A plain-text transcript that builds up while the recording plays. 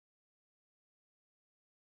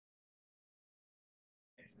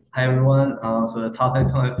Hi everyone. So the topic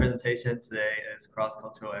of my presentation today is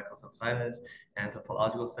cross-cultural echoes of silence,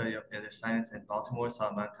 anthropological study of Yiddish science in Baltimore,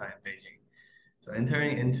 Salamanca, and Beijing. So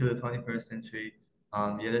entering into the 21st century,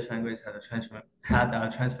 Yiddish language had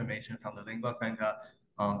a transformation from the lingua franca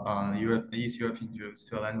of East European Jews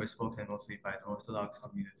to a language spoken mostly by the Orthodox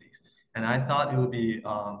communities. And I thought it would be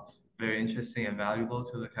very interesting and valuable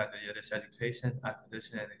to look at the Yiddish education,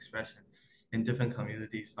 acquisition, and expression in different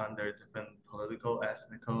communities under different political,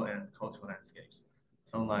 ethnical, and cultural landscapes.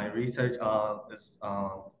 So my research is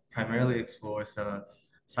primarily explores the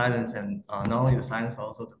silence and not only the silence but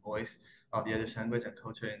also the voice of Yiddish language and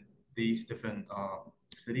culture in these different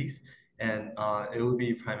cities. And it will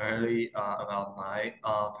be primarily about my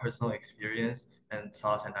personal experience and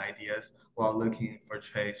thoughts and ideas while looking for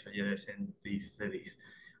traits for Yiddish in these cities.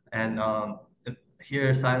 And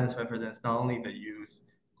here, silence represents not only the use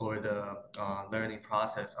or the learning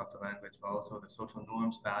process of the language, but also the social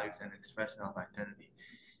norms, values, and expression of identity.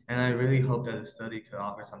 And I really hope that the study could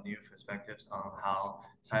offer some new perspectives on how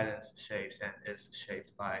silence shapes and is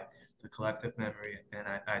shaped by the collective memory and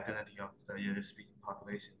identity of the Yiddish-speaking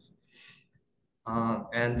populations.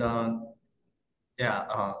 And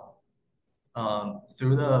yeah,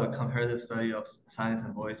 through the comparative study of silence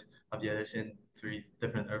and voice of Yiddish in three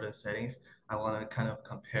different urban settings, I want to kind of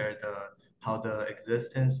compare how the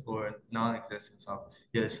existence or non-existence of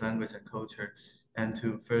Yiddish language and culture, and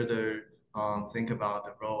to further think about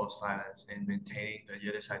the role of silence in maintaining the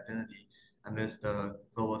Yiddish identity amidst the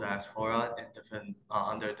global diaspora in different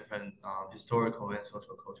under different historical and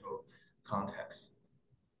social cultural contexts.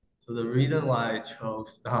 So the reason why I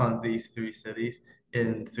chose these three cities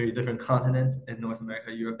in three different continents in North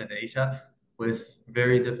America, Europe, and Asia with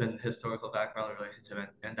very different historical background, relationship,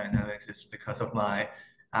 and dynamics is because of my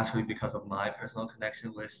personal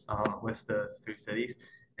connection with the three cities.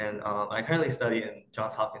 And I currently study in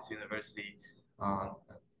Johns Hopkins University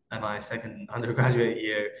at my second undergraduate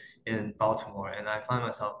year in Baltimore, and I find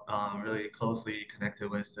myself really closely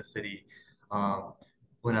connected with the city. Um,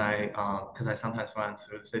 when because I sometimes run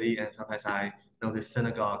through the city and sometimes I notice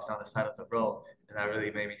synagogues on the side of the road, and that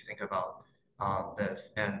really made me think about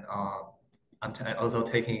this. And also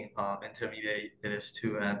taking intermediate Yiddish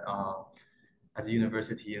too at the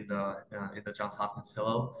university in the Johns Hopkins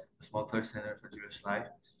Hillel, the Smuggler Center for Jewish Life.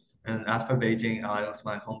 And as for Beijing, it was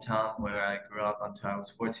my hometown where I grew up until I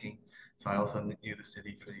was 14, so I also knew the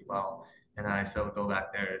city pretty well, and I still go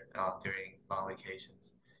back there during long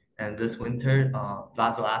vacations. And this winter,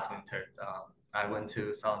 that's the last winter, I went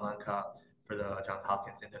to Salamanca for the Johns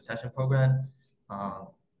Hopkins intercession program,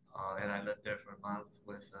 and I lived there for a month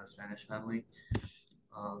with a Spanish family.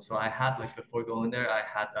 So I had like before going there, I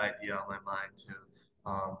had the idea on my mind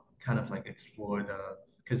to kind of like explore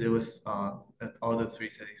because it was all the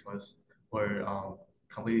three cities were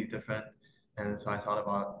completely different, and so I thought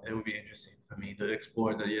about it would be interesting for me to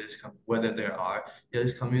explore the whether there are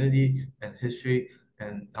Yiddish community and history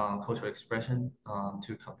and cultural expression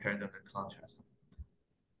to compare them and contrast them.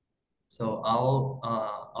 So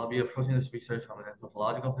I'll be approaching this research from an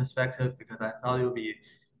anthropological perspective because I thought it would be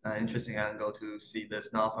an interesting angle to see this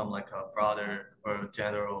not from like a broader or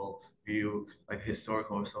general view, like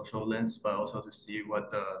historical or social lens, but also to see what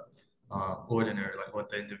the ordinary, like what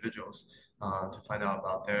the individuals, to find out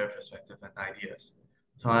about their perspective and ideas.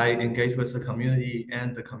 So I engage with the community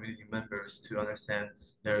and the community members to understand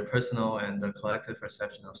their personal and the collective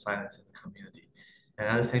perception of silence in the community. And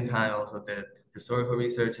at the same time, I also did historical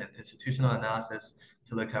research and institutional analysis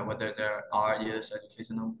to look at whether there are Yiddish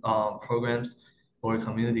educational programs or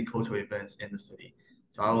community cultural events in the city.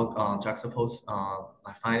 So I will juxtapose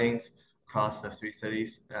my findings across the three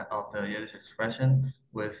cities of the Yiddish expression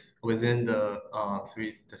within the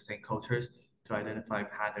three distinct cultures to identify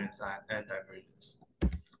patterns and divergence.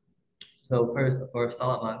 So first, for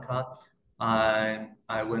Salamanca,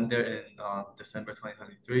 I went there in December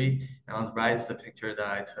 2023, and on the right is a picture that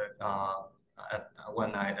I took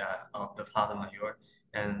one night of the Plaza Mayor,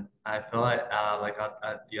 and I felt like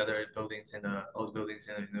at the other buildings in the old buildings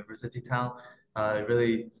in the university town,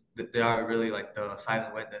 really they are really like the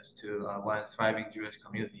silent witness to one thriving Jewish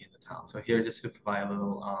community in the town. So here, just to provide a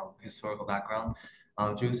little historical background,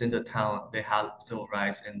 Jews in the town they had civil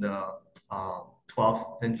rights in the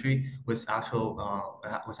 12th century was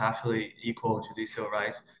actually equal to these civil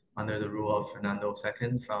rights under the rule of Fernando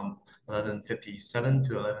II from 1157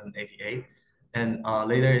 to 1188. And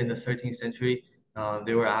later in the 13th century,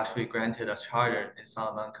 they were actually granted a charter in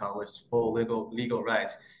Salamanca with full legal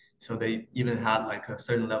rights. So they even had like a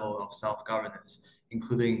certain level of self-governance,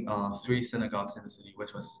 including three synagogues in the city,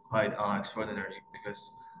 which was quite extraordinary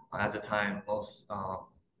because at the time most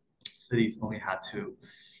cities only had two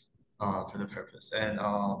for the purpose. And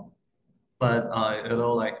but it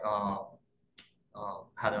all like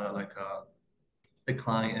had a like a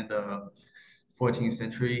decline in the 14th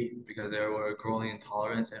century because there were growing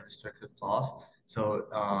intolerance and restrictive laws. So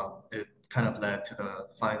it kind of led to the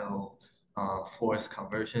final forced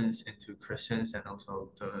conversions into Christians and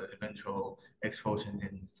also the eventual expulsion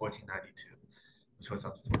in 1492, which was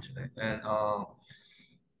unfortunate. And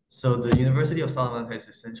so the University of Salamanca is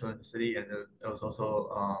essential in the city, and it was also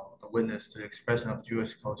a witness to the expression of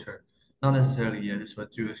Jewish culture, not necessarily Yiddish,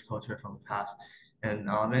 but Jewish culture from the past. And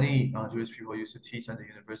many Jewish people used to teach at the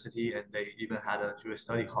university, and they even had a Jewish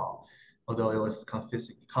study hall, although it was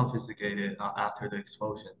confiscated after the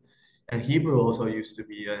expulsion. And Hebrew also used to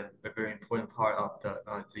be a very important part of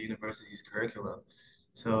the university's curriculum.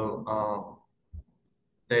 So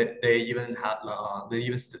they even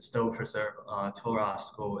still preserve Torah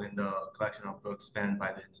school in the collection of books banned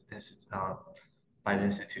by the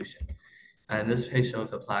institution. And this page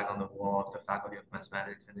shows a plaque on the wall of the Faculty of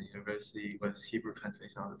Mathematics in the university with Hebrew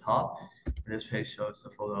translation on the top. And this page shows the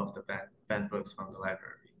photo of the banned books from the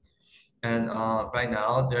library. And right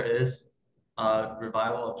now, there is a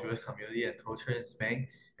revival of Jewish community and culture in Spain,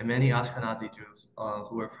 and many Ashkenazi Jews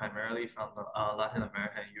who were primarily from Latin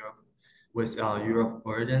America and Europe, with Europe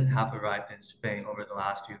origin, have arrived in Spain over the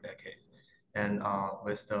last few decades. And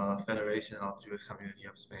with the Federation of Jewish Community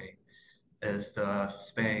of Spain, is the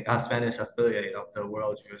Spanish affiliate of the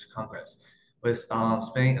World Jewish Congress, with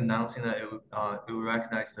Spain announcing that it would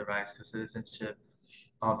recognize the rights to citizenship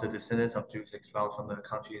of the descendants of Jews expelled from the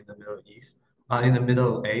country in the in the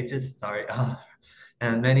Middle Ages, sorry.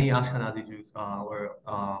 And many Ashkenazi Jews were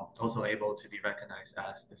also able to be recognized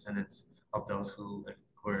as descendants of those who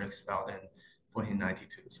were expelled in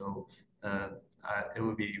 1492. So it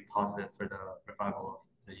would be positive for the revival of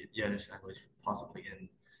the Yiddish language, possibly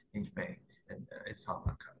in Spain and in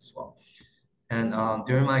Salamanca as well. And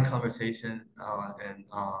during my conversation and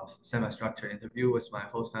semi-structured interview with my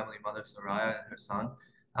host family mother, Soraya, and her son,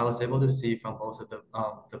 I was able to see from both of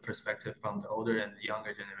the perspective from the older and the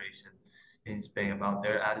younger generation in Spain about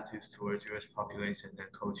their attitudes towards Jewish population and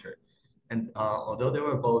culture. And although they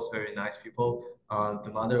were both very nice people,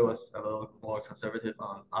 the mother was a little more conservative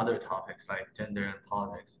on other topics like gender and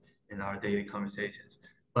politics in our daily conversations.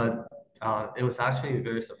 But it was actually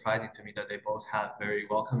very surprising to me that they both had very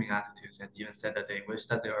welcoming attitudes and even said that they wish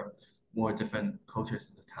that there were more different cultures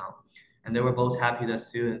in the town. And they were both happy that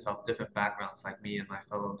students of different backgrounds, like me and my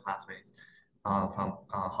fellow classmates from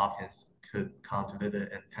Hopkins, could come to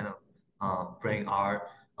visit and kind of bring our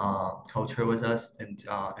culture with us and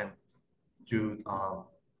do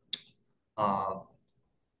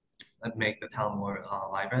make the town more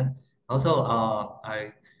vibrant. Also,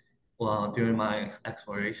 during my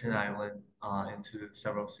exploration, I went into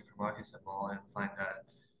several supermarkets and mall and find that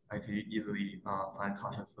I could easily find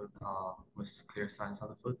kosher food with clear signs on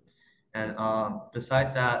the food. And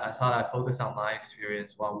besides that, I thought I'd focus on my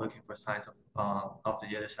experience while looking for signs of the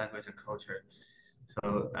Yiddish language and culture.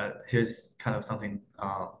 So here's kind of something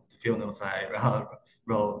to field notes that I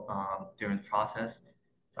wrote during the process.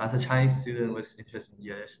 So as a Chinese student with interest in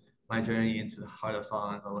Yiddish, my journey into the heart of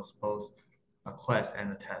Salamanca was both a quest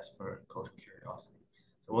and a test for cultural curiosity.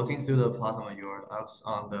 So walking through the Plaza Mayor, I was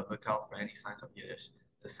on the lookout for any signs of Yiddish,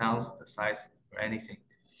 the sounds, the sights, or anything.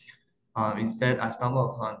 Instead, I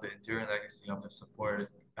stumbled upon the enduring legacy of the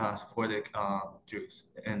Sephardic Jews,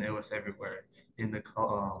 and it was everywhere in the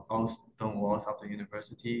old stone walls of the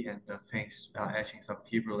university and the faint etchings of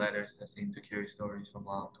Hebrew letters that seemed to carry stories from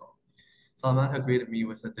long ago. Salamanca greeted me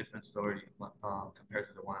with a different story compared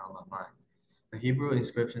to the one on my mind. The Hebrew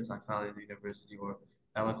inscriptions I found in the university were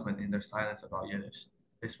eloquent in their silence about Yiddish.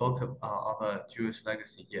 They spoke of a Jewish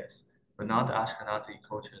legacy, yes, but not the Ashkenazi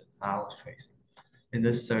culture that I was tracing. In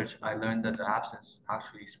this search, I learned that the absence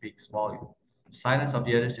actually speaks volume. The silence of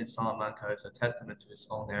Yiddish in Salamanca is a testament to its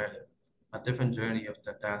own narrative, a different journey of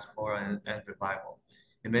the diaspora and revival.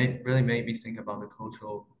 Really made me think about the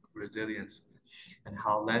cultural resilience and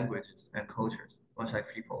how languages and cultures, much like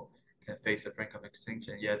people, can face the brink of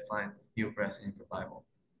extinction yet find new breath in revival.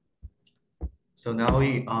 So now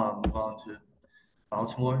we move on to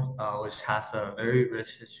Baltimore, which has a very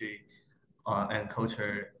rich history and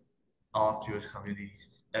culture of Jewish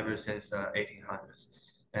communities ever since the 1800s.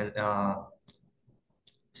 And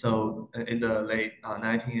so in the late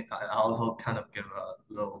 19, I also kind of give a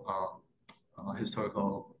little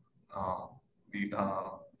historical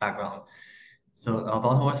background. So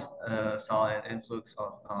Baltimore saw an influx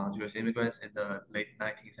of Jewish immigrants in the late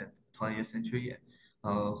 19th and 20th century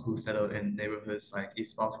who settled in neighborhoods like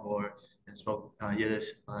East Baltimore and spoke Yiddish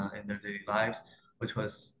in their daily lives. which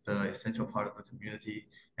was the essential part of the community.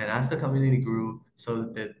 And as the community grew, so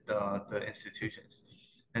did the institutions.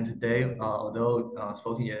 And today, although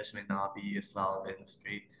spoken Yiddish may not be as loud in the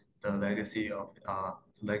street, the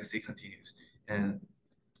legacy continues. And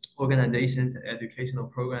organizations and educational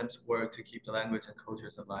programs work to keep the language and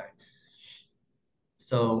cultures alive.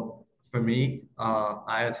 So for me,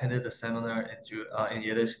 I attended a seminar in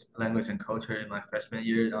Yiddish language and culture in my freshman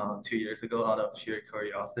year, 2 years ago, out of sheer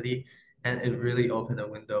curiosity, and it really opened a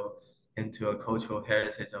window into a cultural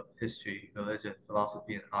heritage of history, religion,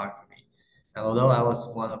 philosophy, and art for me. And although I was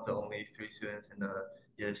one of the only 3 students in the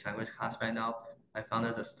Yiddish language class right now, I found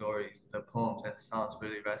that the stories, the poems, and the songs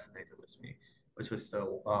really resonated with me, which was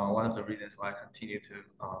one of the reasons why I continue to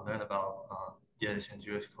learn about Yiddish and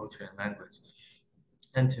Jewish culture and language.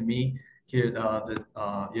 And to me, here the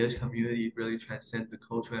Yiddish community really transcend the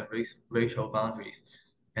cultural and racial boundaries,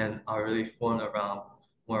 and are really formed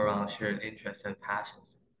more around shared interests and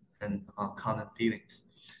passions and common feelings.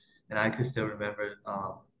 And I could still remember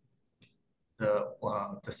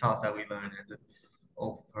the songs that we learned, and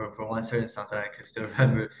for one certain song that I could still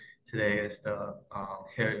remember today is the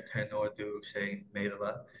Her Nordu Shane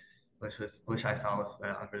Meidela, which I thought was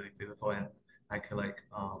really beautiful, and I could like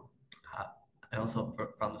and also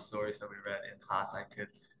from the stories that we read in class, I could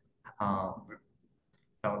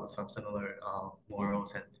felt some similar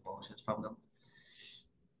morals and emotions from them.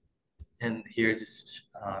 And here just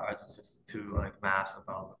are just two like maps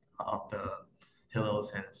about of the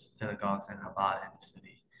hills and synagogues and Chabad in the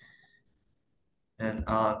city. And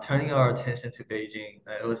turning our attention to Beijing,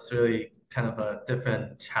 it was really kind of a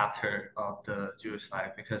different chapter of the Jewish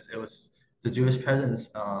life because it was the Jewish presence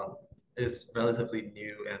is relatively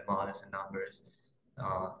new and modest in numbers,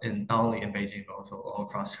 in not only in Beijing but also all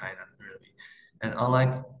across China, really. And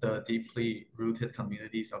unlike the deeply rooted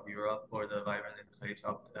communities of Europe or the vibrant enclaves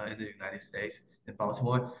in the United States, in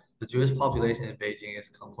Baltimore, the Jewish population in Beijing is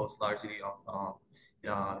composed largely of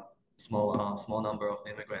small number of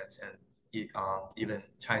immigrants and even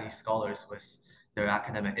Chinese scholars with their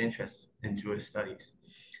academic interests in Jewish studies.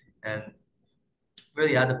 And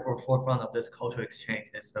really at the forefront of this cultural exchange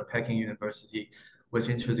is the Peking University, which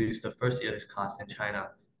introduced the first Yiddish class in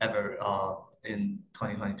China ever in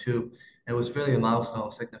 2022. It was really a milestone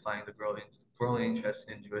signifying the growing interest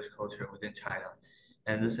in Jewish culture within China.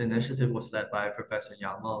 And this initiative was led by Professor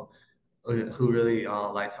Yang Meng, who really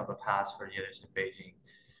lights up a path for Yiddish in Beijing.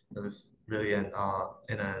 It was really in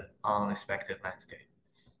an unexpected landscape.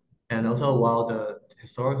 And also, while the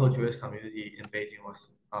historical Jewish community in Beijing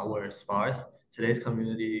were sparse, today's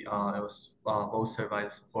community it was bolstered by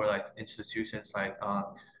the support like institutions like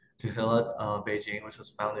Beijing, which was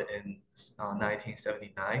founded in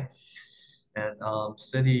 1979, and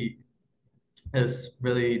city is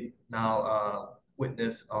really now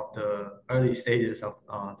witness of the early stages of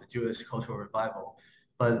the Jewish cultural revival.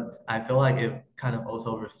 But I feel like it kind of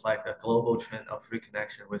also reflects a global trend of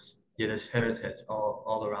reconnection with Yiddish heritage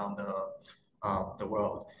all around the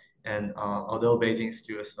world. And although Beijing's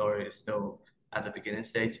Jewish story is still at the beginning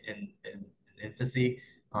stage in infancy,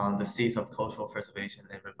 the seeds of cultural preservation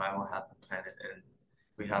and revival have been planted, and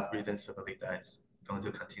we have reasons to believe that it's going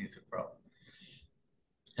to continue to grow.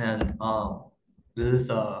 And this is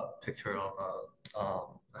a picture of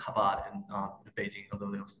Chabad in Beijing,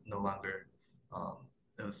 although it was no longer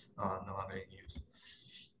in use.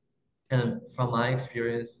 And from my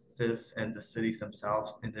experiences and the cities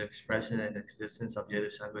themselves in the expression and existence of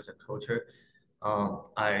Yiddish language and culture,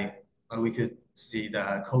 I we could see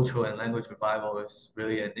that cultural and language revival is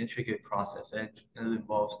really an intricate process, and it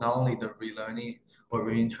involves not only the relearning or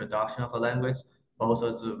reintroduction of a language, but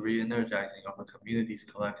also the re-energizing of a community's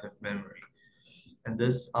collective memory. And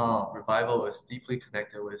this revival is deeply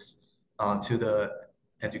connected to the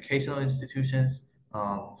educational institutions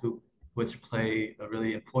which play a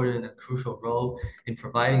really important and crucial role in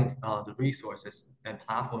providing the resources and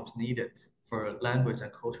platforms needed for language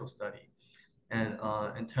and cultural study. And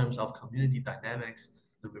in terms of community dynamics,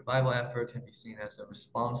 the revival effort can be seen as the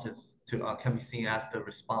response to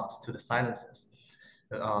the silences,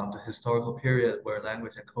 the historical period where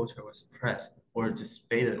language and culture were suppressed or just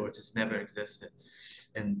faded or just never existed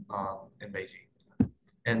in Beijing.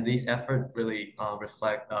 And these efforts really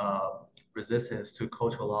reflect resistance to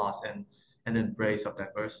cultural loss and embrace of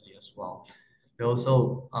diversity as well. It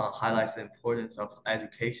also highlights the importance of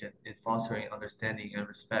education in fostering understanding and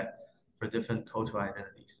respect for different cultural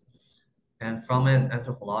identities. And from an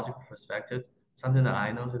anthropological perspective, something that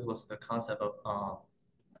I noticed was the concept of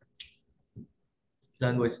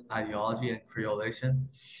language ideology and creolization.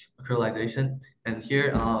 And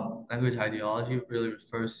here, language ideology really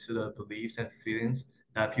refers to the beliefs and feelings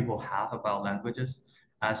that people have about languages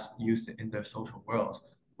as used in their social worlds,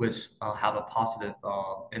 which have a positive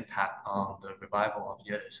impact on the revival of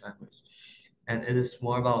Yiddish language. And it is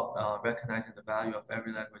more about recognizing the value of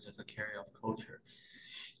every language as a carrier of culture.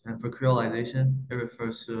 And for creolization, it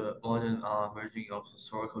refers to the modern merging of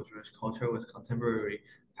historical Jewish culture with contemporary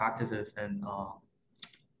practices and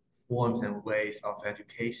forms and ways of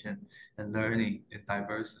education and learning in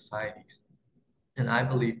diverse societies. And I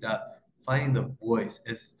believe that finding the voice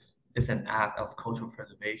is an act of cultural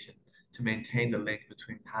preservation to maintain the link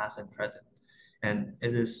between past and present. And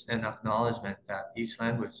it is an acknowledgement that each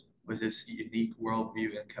language, with its unique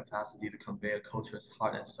worldview and capacity to convey a culture's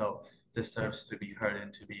heart and soul, deserves to be heard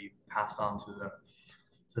and to be passed on to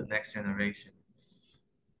the next generation.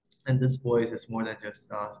 And this voice is more than just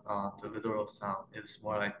the literal sound. It's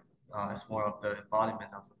more of the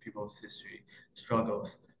embodiment of people's history,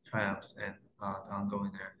 struggles, triumphs, and the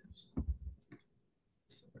ongoing narratives.